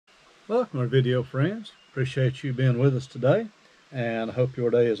Welcome to our video, friends. Appreciate you being with us today, and I hope your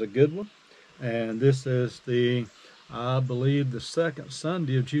day is a good one. And this is I believe, the second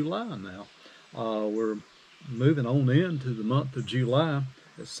Sunday of July now. We're moving on into the month of July.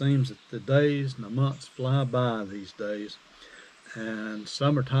 It seems that the days and the months fly by these days, and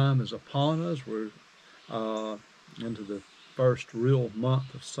summertime is upon us. We're into the first real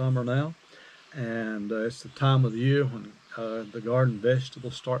month of summer now, and it's the time of the year when the garden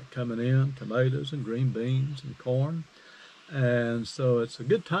vegetables start coming in, tomatoes and green beans and corn. And so it's a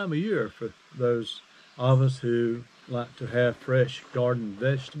good time of year for those of us who like to have fresh garden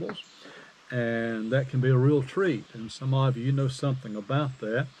vegetables, and that can be a real treat. And some of you know something about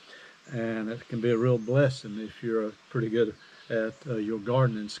that, and it can be a real blessing if you're pretty good at your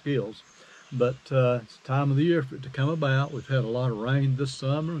gardening skills. But it's the time of the year for it to come about. We've had a lot of rain this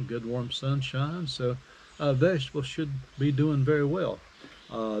summer and good warm sunshine, so vegetables should be doing very well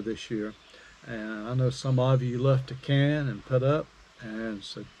this year. And I know some of you left to can and put up, and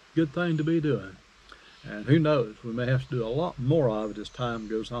it's a good thing to be doing. And who knows, we may have to do a lot more of it as time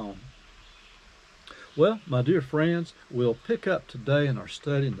goes on. Well, my dear friends, we'll pick up today in our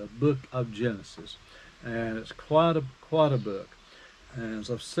study in the book of Genesis, and it's quite a book. And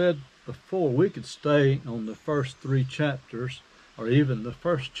as I've said before, we could stay on the first 3 chapters, or even the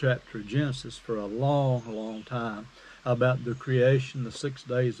first chapter of Genesis, for a long time, about the creation, the 6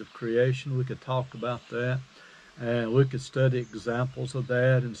 days of creation. We could talk about that, and we could study examples of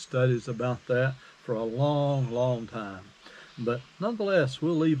that and studies about that for a long time. But nonetheless,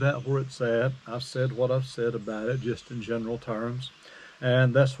 we'll leave that where it's at. I've said what I've said about it, just in general terms,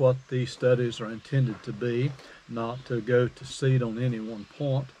 and that's what these studies are intended to be, not to go to seed on any one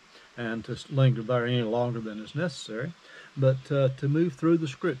point and to linger there any longer than is necessary, but to move through the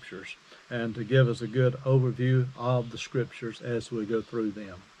scriptures and to give us a good overview of the scriptures as we go through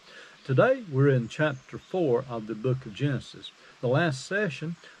them. Today we're in chapter 4 of the book of Genesis. The last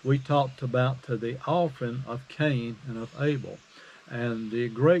session we talked about the offering of Cain and of Abel, and the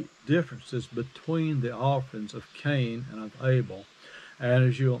great differences between the offerings of Cain and of Abel. And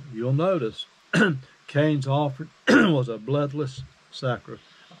as you'll notice, Cain's offering was a bloodless offering,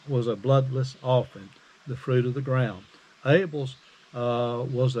 the fruit of the ground. Abel's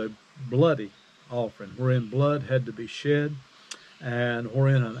was a bloody offering, wherein blood had to be shed and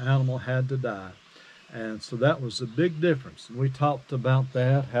wherein an animal had to die. And so that was a big difference. And we talked about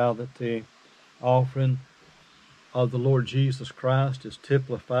that, how that the offering of the Lord Jesus Christ is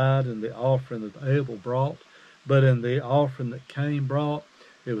typified in the offering that Abel brought, but in the offering that Cain brought,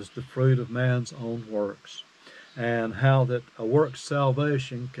 it was the fruit of man's own works. And how that a work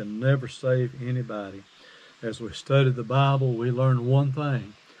salvation can never save anybody. As we study the Bible, we learn one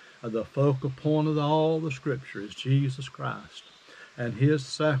thing. The focal point of all the Scripture is Jesus Christ and His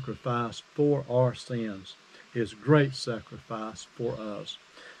sacrifice for our sins, His great sacrifice for us.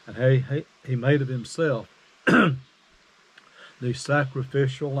 And He made of Himself the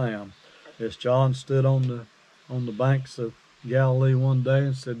sacrificial lamb. As John stood on the banks of Galilee one day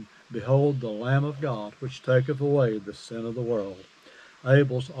and said, "Behold the Lamb of God, which taketh away the sin of the world."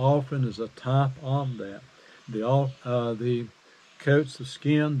 Abel's offering is a type of that. The coats of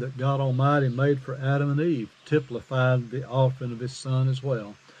skin that God Almighty made for Adam and Eve typified the offering of His Son as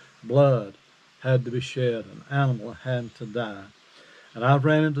well. Blood had to be shed, an animal had to die. And I've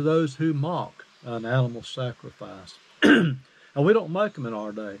ran into those who mock an animal sacrifice. And we don't make them in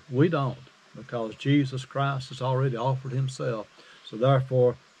our day. We don't, because Jesus Christ has already offered Himself. So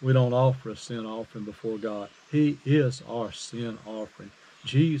therefore, we don't offer a sin offering before God. He is our sin offering.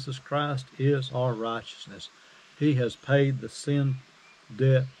 Jesus Christ is our righteousness. He has paid the sin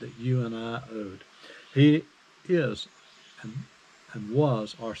debt that you and I owed. He is and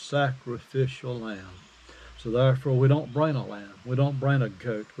was our sacrificial lamb. So therefore, we don't bring a lamb. We don't bring a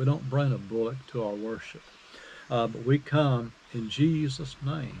goat. We don't bring a bullock to our worship. But we come in Jesus'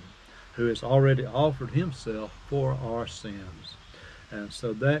 name, who has already offered Himself for our sins. And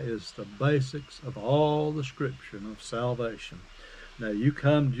so that is the basics of all the Scripture and of salvation. Now, you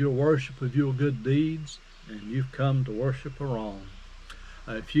come to your worship with your good deeds, and you've come to worship wrong.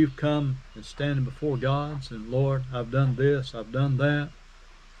 If you've come and standing before God saying, "Lord, I've done this, I've done that,"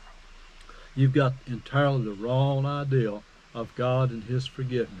 you've got entirely the wrong idea of God and His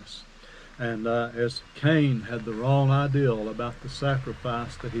forgiveness. And as Cain had the wrong ideal about the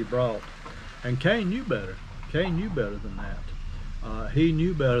sacrifice that he brought. And Cain knew better. Cain knew better than that. He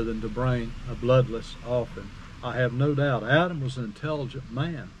knew better than to bring a bloodless offering. I have no doubt Adam was an intelligent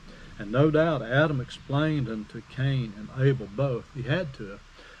man, and no doubt Adam explained unto Cain and Abel both, he had to,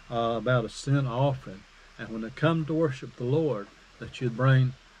 about a sin offering, and when they come to worship the Lord, that you'd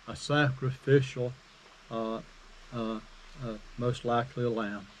bring a sacrificial, uh, most likely a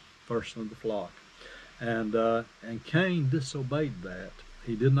lamb, first of the flock. And Cain disobeyed that.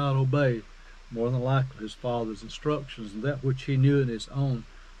 He did not obey, more than likely, his father's instructions, and that which he knew in his own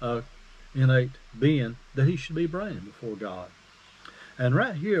innate being, that he should be bringing before God. And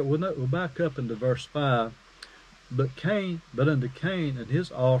right here, we'll back up into verse 5. But unto Cain and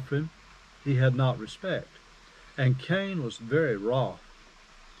his offering he had not respect. And Cain was very wroth,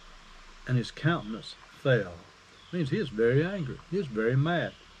 and his countenance fell. It means he is very angry. He is very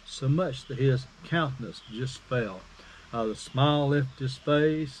mad, so much that his countenance just fell. The smile left his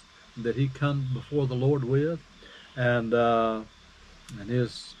face that he come before the Lord with, and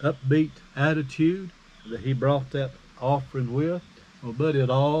his upbeat attitude that he brought that offering with. Well, but it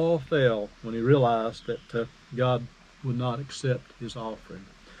all fell when he realized that God would not accept his offering.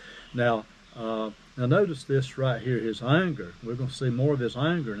 Now notice this right here, his anger. We're going to see more of his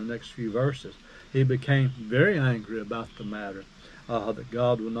anger in the next few verses. He became very angry about the matter, that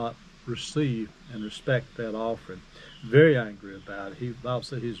God would not receive and respect that offering. Very angry about it. The Bible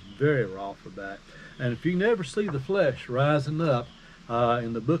says he's very wroth about it. And if you never see the flesh rising up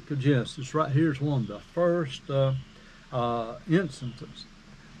in the book of Genesis, right here is one of the first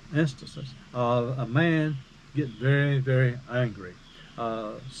instances of a man getting very, very angry,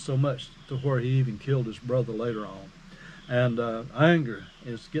 so much to where he even killed his brother later on. And anger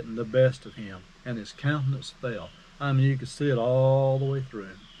is getting the best of him, and his countenance fell. I mean, you can see it all the way through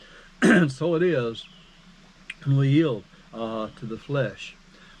him. And so it is when we yield to the flesh.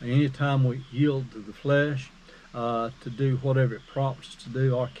 Anytime we yield to the flesh to do whatever it prompts us to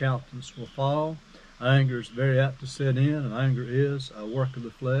do, our countenance will fall. Anger is very apt to set in, and anger is a work of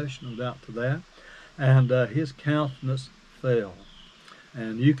the flesh, no doubt to that. And his countenance fell.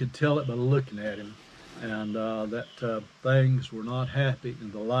 And you could tell it by looking at him, and that things were not happy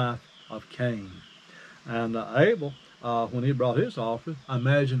in the life of Cain. And Abel, when he brought his offering, I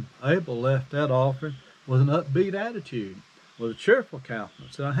imagine Abel left that offering with an upbeat attitude, with a cheerful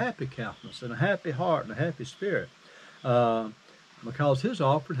countenance, and a happy countenance, and a happy heart, and a happy spirit, because his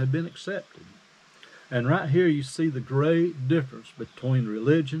offering had been accepted. And right here you see the great difference between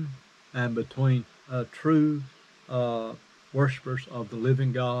religion and between true worshipers of the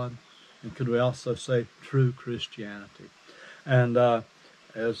living God, and could we also say true Christianity. And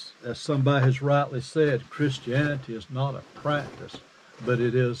as somebody has rightly said, Christianity is not a practice, but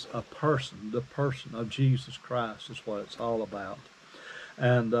it is a person. The person of Jesus Christ is what it's all about.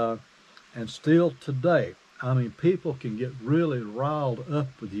 And still today, I mean, people can get really riled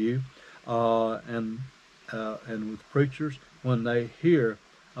up with you and with preachers when they hear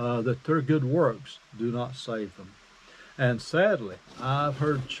that their good works do not save them. And sadly, I've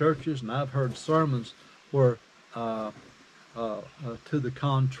heard churches and I've heard sermons where to the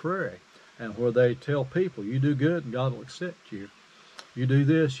contrary, and where they tell people, you do good and God will accept you. You do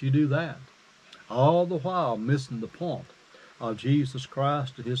this, you do that. All the while missing the point of Jesus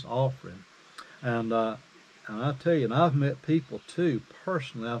Christ and his offering. And I tell you, and I've met people too,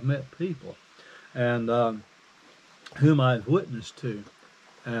 personally I've met people, and whom I've witnessed to,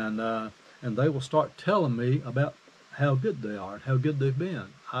 and they will start telling me about how good they are and how good they've been.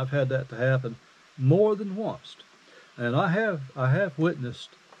 I've had that to happen more than once. And I have witnessed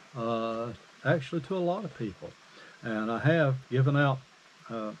actually to a lot of people, and I have given out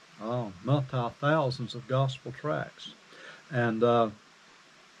multi-thousands of gospel tracts, and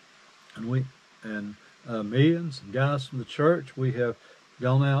me and some guys from the church, we have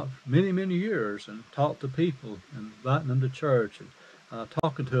gone out many years and talked to people and inviting them to church and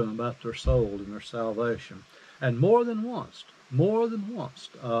talking to them about their soul and their salvation. And more than once,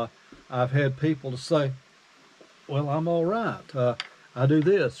 I've had people to say, well, I'm all right. I do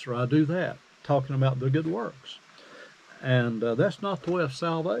this or I do that, talking about their good works. And that's not the way of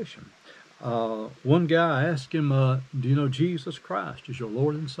salvation. One guy, I asked him, do you know Jesus Christ is your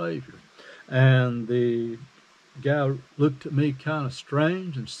Lord and Savior? And the guy looked at me kind of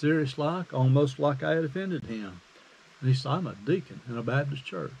strange and serious-like, almost like I had offended him. And he said, I'm a deacon in a Baptist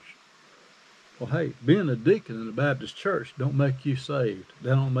church. Well, hey, being a deacon in a Baptist church don't make you saved.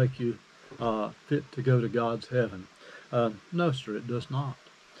 That don't make you fit to go to God's heaven. No, sir, it does not.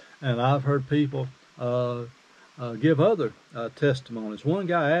 And I've heard people give other testimonies. One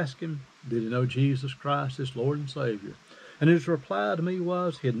guy asked him, did he know Jesus Christ as Lord and Savior? And his reply to me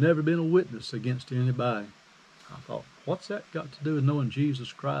was, he had never been a witness against anybody. I thought, what's that got to do with knowing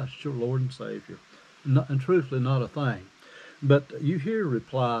Jesus Christ, your Lord and Savior? And truthfully, not a thing. But you hear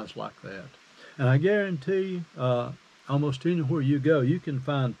replies like that. And I guarantee you, almost anywhere you go, you can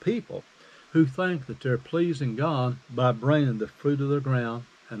find people who think that they're pleasing God by bringing the fruit of their ground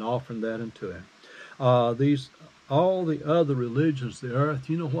and offering that unto him. All the other religions of the earth,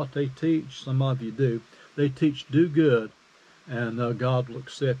 you know what they teach? Some of you do. They teach do good, and God will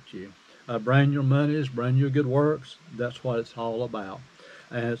accept you. Bring your monies, bring your good works. That's what it's all about.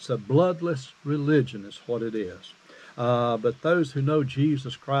 And it's a bloodless religion is what it is. But those who know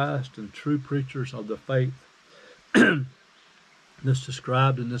Jesus Christ and true preachers of the faith that's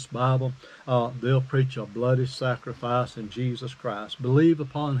described in this Bible, they'll preach a bloody sacrifice in Jesus Christ. Believe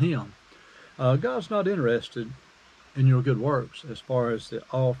upon him. God's not interested in your good works as far as the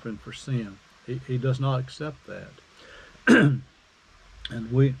offering for sin. He does not accept that.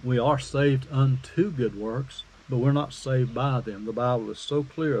 And we are saved unto good works, but we're not saved by them. The Bible is so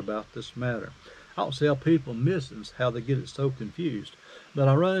clear about this matter. I don't see how people miss it, how they get it so confused. But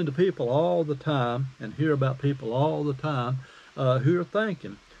I run into people all the time and hear about people all the time who are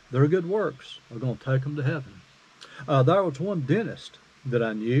thinking their good works are going to take them to heaven. There was one dentist that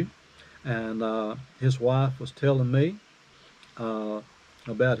I knew, and his wife was telling me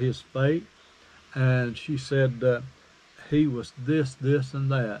about his fate, and she said he was this, and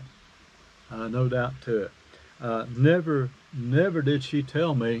that. No doubt to it. Never did she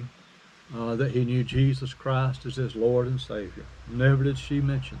tell me that he knew Jesus Christ as his Lord and Savior. Never did she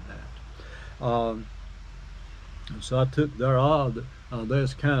mention that. And so I took their odd that they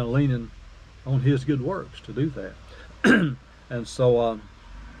was kind of leaning on his good works to do that. And so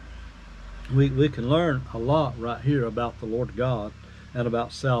we can learn a lot right here about the Lord God and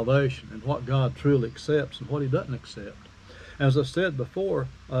about salvation and what God truly accepts and what he doesn't accept. As I said before,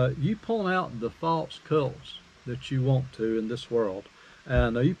 you pull out the false cults that you want to in this world,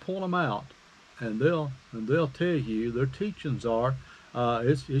 and you pull them out, and they'll tell you their teachings are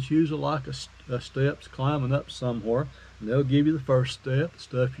it's usually like a steps climbing up somewhere, and they'll give you the first step, the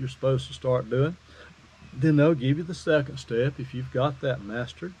stuff you're supposed to start doing. Then they'll give you the second step if you've got that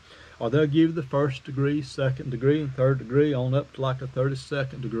mastered, or they'll give you the first degree, second degree, and third degree on up to like a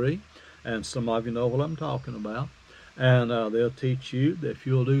 32nd degree. And some of you know what I'm talking about. And they'll teach you that if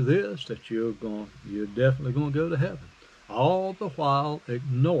you'll do this, that you're definitely going to go to heaven. All the while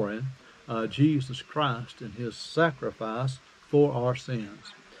ignoring Jesus Christ and his sacrifice for our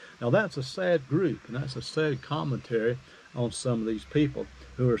sins. Now that's a sad group, and that's a sad commentary on some of these people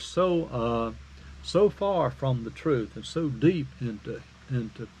who are so far from the truth and so deep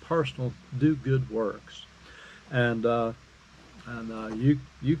into personal do-good works. And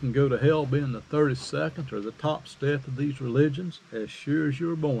you can go to hell being the 32nd or the top step of these religions as sure as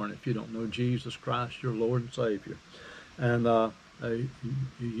you're born if you don't know Jesus Christ, your Lord and Savior. And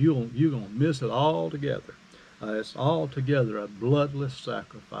you're going to miss it altogether. It's altogether a bloodless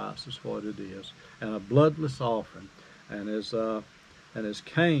sacrifice is what it is, and a bloodless offering. And as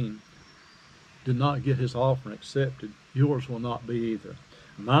Cain did not get his offering accepted, yours will not be either.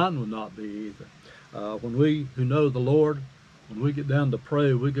 Mine will not be either. When we who know the Lord, when we get down to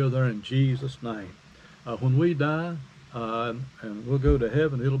pray, we go there in Jesus' name. When we die and we'll go to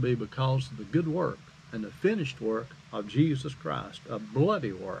heaven, it'll be because of the good work and the finished work of Jesus Christ, a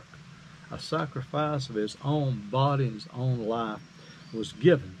bloody work, a sacrifice of his own body and his own life was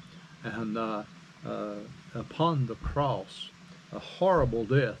given. And upon the cross, a horrible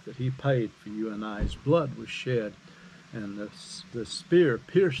death that he paid for you and I. His blood was shed, and the spear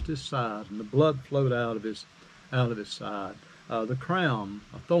pierced his side, and the blood flowed out of his side. The crown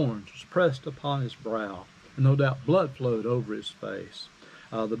of thorns was pressed upon his brow, and no doubt blood flowed over his face.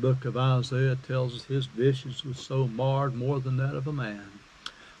 The book of Isaiah tells us his visage was so marred more than that of a man.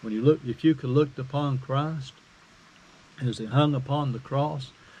 When you look, if you could look upon Christ as he hung upon the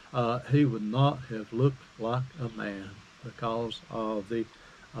cross, he would not have looked like a man because of the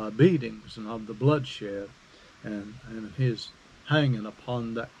beatings and of the bloodshed and his hanging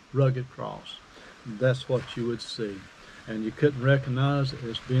upon that rugged cross. That's what you would see. And you couldn't recognize it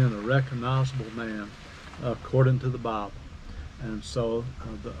as being a recognizable man according to the Bible. And so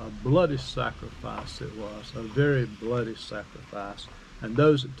a bloody sacrifice it was, a very bloody sacrifice. And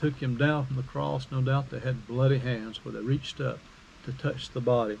those that took him down from the cross, no doubt they had bloody hands where they reached up to touch the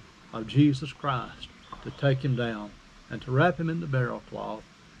body of Jesus Christ, to take him down and to wrap him in the burial cloth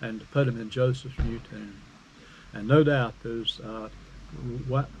and to put him in Joseph's new tomb. And no doubt those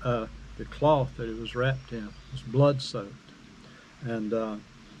the cloth that it was wrapped in was blood-soaked, and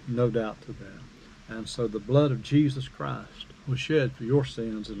no doubt to that. And so the blood of Jesus Christ was shed for your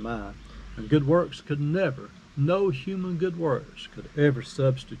sins and mine. And good works could never, no human good works could ever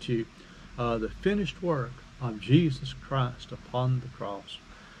substitute the finished work of Jesus Christ upon the cross.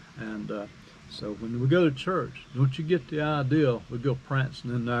 And so when we go to church, don't you get the idea we go prancing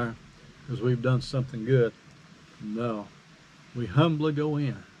in there because we've done something good. No. we humbly go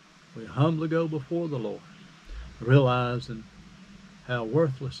in. We humbly go before the Lord, realizing how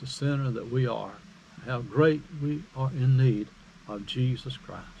worthless a sinner that we are, how great we are in need of Jesus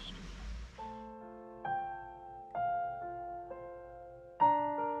Christ.